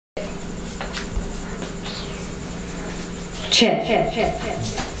Chet.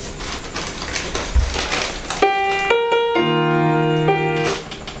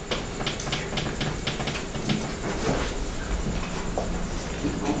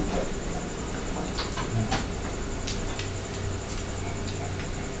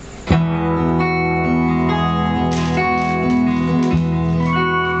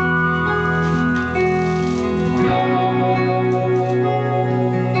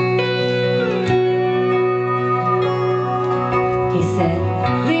 He said,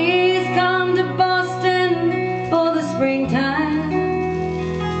 please come to Boston for the springtime.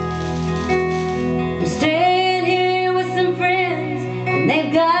 I'm staying here with some friends, and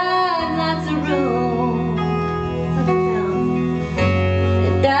they've got lots of room.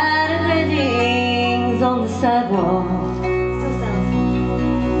 They've got weddings on the sidewalk.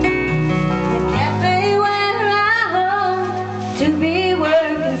 The cafe where I hope to be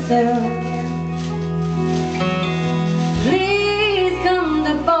working soon.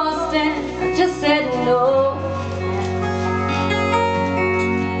 I just said no.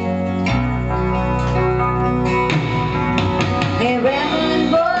 Hey, rambling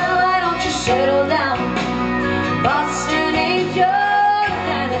boy, why don't you settle down? Boston ain't your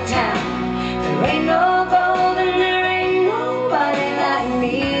kind of town. There ain't no gold and there ain't nobody like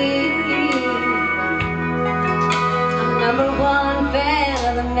me. I'm #1 fan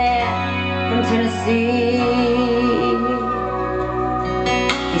of the man from Tennessee.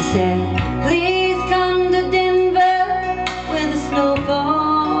 He said, please come to Denver where the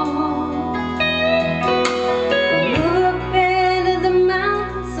snowfall. Move up into the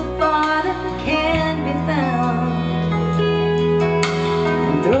mountains so far that it can't be found.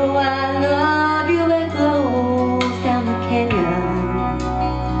 And throw I love you it flows down the canyon.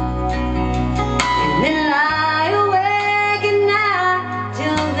 And then lie awake at night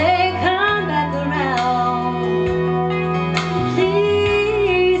till they come back around.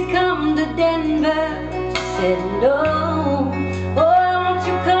 Said no, oh, won't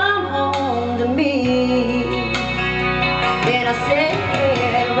you come home to me? Then I said,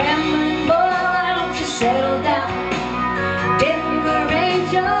 rambling boy, why don't you settle down? Denver ain't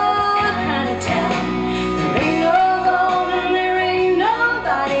your kind of town. There ain't no gold and there ain't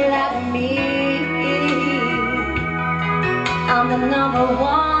nobody like me. I'm the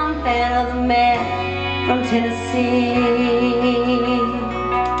 #1 fan of the man from Tennessee.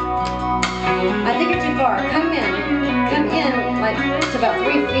 I think you're too far. Come in, like it's about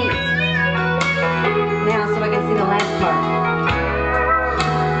 3 feet. Now, so I can see the last part.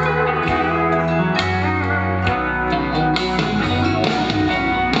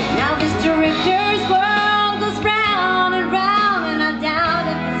 Now this director's world goes round and round, and I doubt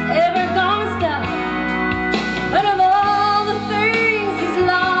if it's ever gonna stop. But of all the things he's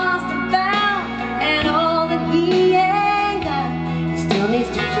lost and found, and all that he ain't got, he still needs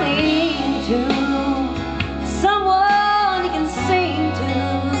to cling to someone he can sing to.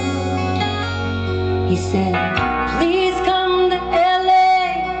 He said, please come to LA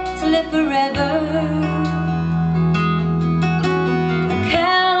to live forever.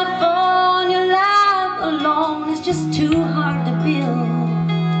 California life alone is just too hard to build.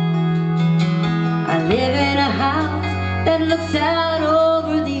 I live in a house that looks out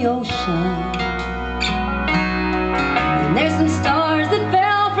over the ocean, and there's some stars that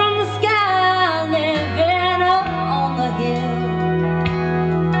fell from the sky living up on the hill.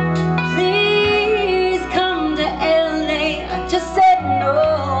 Please come to LA, I just said no.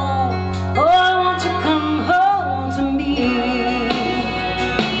 Oh, won't you come home to me?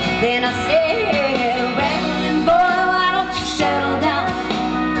 Then I said, rambling boy, why don't you settle down?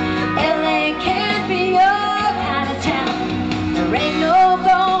 LA can't be your kind of town. There ain't no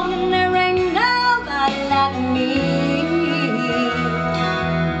gold and there ain't nobody like me.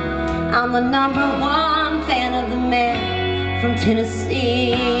 I'm the #1 fan of the man from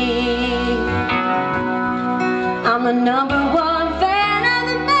Tennessee. I'm the #1